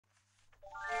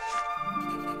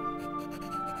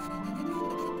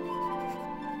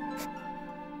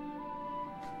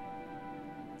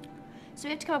So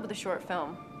we have to come up with a short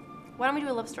film. Why don't we do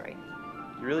a love story?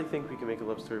 You really think we can make a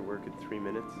love story work in 3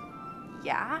 minutes?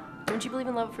 Yeah? Don't you believe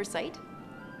in love at first sight?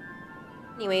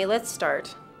 Anyway, let's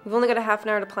start. We've only got a half an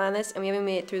hour to plan this, and we haven't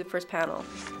made it through the first panel.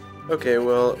 Okay,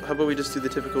 well, how about we just do the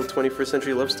typical 21st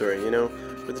century love story, you know?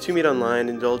 Where the two meet online,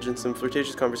 indulge in some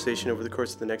flirtatious conversation over the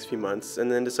course of the next few months,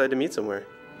 and then decide to meet somewhere.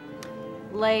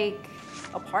 Like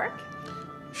a park?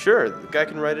 Sure, the guy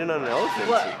can ride in on an elephant.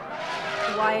 What?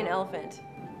 Why an elephant?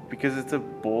 Because it's a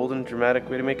bold and dramatic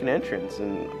way to make an entrance,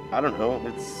 and I don't know,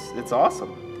 it's awesome.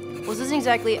 Well, this isn't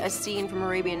exactly a scene from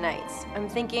Arabian Nights. I'm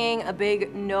thinking a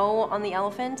big no on the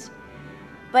elephant.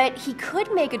 But he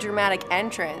could make a dramatic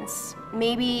entrance.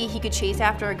 Maybe he could chase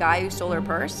after a guy who stole her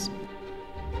purse.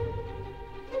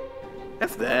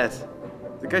 F that.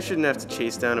 The guy shouldn't have to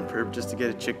chase down a perp just to get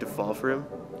a chick to fall for him.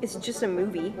 It's just a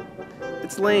movie.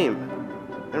 It's lame.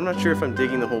 I'm not sure if I'm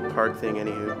digging the whole park thing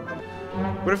anywho.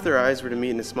 What if their eyes were to meet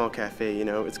in a small cafe, you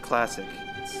know? It's classic.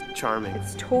 It's charming.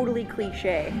 It's totally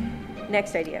cliche.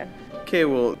 Next idea. Okay,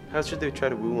 well, how should they try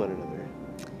to woo one another?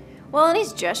 Well, any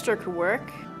gesture could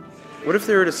work. What if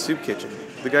they were at a soup kitchen?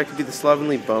 The guy could be the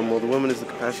slovenly bum while the woman is the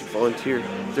compassionate volunteer.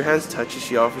 Their hands touch as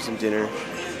she offers him dinner.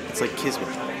 It's like kismet.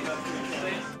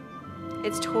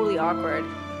 It's totally awkward.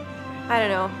 I don't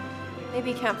know.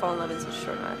 Maybe you can't fall in love in such a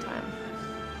short amount of time.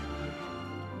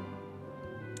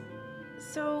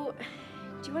 So,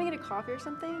 do you want to get a coffee or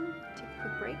something? Take a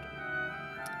quick break?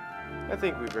 I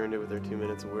think we've earned it with our 2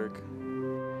 minutes of work.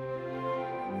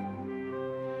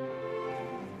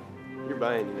 You're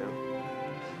buying, you know.